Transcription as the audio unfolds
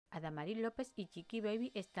Adamari López y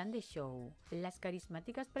Chiquibaby están de show. Las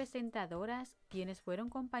carismáticas presentadoras, quienes fueron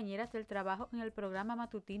compañeras del trabajo en el programa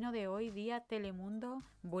matutino de hoy día Telemundo,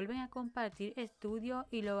 vuelven a compartir estudio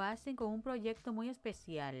y lo hacen con un proyecto muy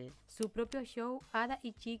especial, su propio show Ada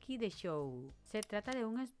y Chiqui The Show. Se trata de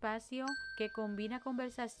un espacio que combina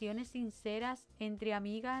conversaciones sinceras entre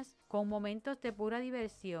amigas con momentos de pura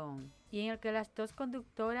diversión, y en el que las dos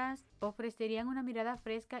conductoras ofrecerían una mirada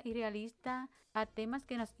fresca y realista a temas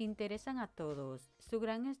que nos interesan a todos. Su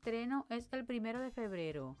gran estreno es el 1 de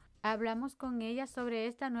febrero. Hablamos con ellas sobre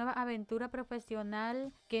esta nueva aventura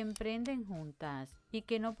profesional que emprenden juntas y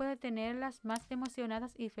que no puede tenerlas más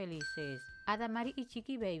emocionadas y felices. Adamari y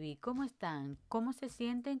Chiquibaby, ¿cómo están? ¿Cómo se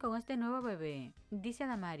sienten con este nuevo bebé? Dice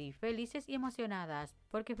Adamari, felices y emocionadas,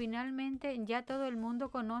 porque finalmente ya todo el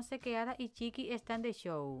mundo conoce que Ada y Chiqui están de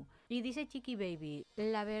show. Y dice Chiquibaby,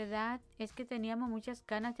 la verdad es que teníamos muchas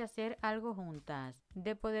ganas de hacer algo juntas,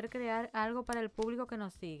 de poder crear algo para el público que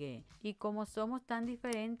nos sigue. Y como somos tan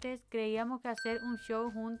diferentes, creíamos que hacer un show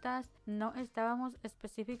juntas no estábamos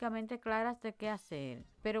específicamente claras de qué hacer.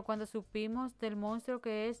 Pero cuando supimos del monstruo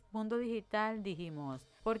que es mundo digital, dijimos,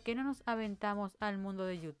 ¿por qué no nos aventamos al mundo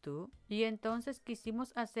de YouTube? Y entonces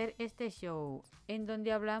quisimos hacer este show, en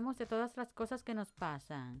donde hablamos de todas las cosas que nos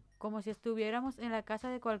pasan, como si estuviéramos en la casa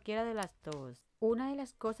de cualquiera de las dos. Una de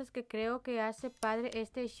las cosas que creo que hace padre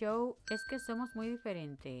este show es que somos muy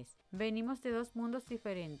diferentes. Venimos de dos mundos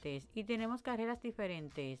diferentes y tenemos carreras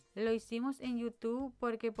diferentes. Lo hicimos en YouTube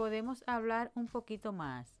porque podemos hablar un poquito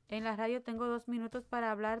más. En la radio tengo 2 minutos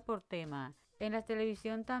para hablar por tema. En la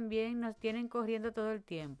televisión también nos tienen corriendo todo el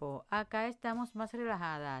tiempo. Acá estamos más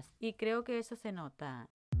relajadas y creo que eso se nota.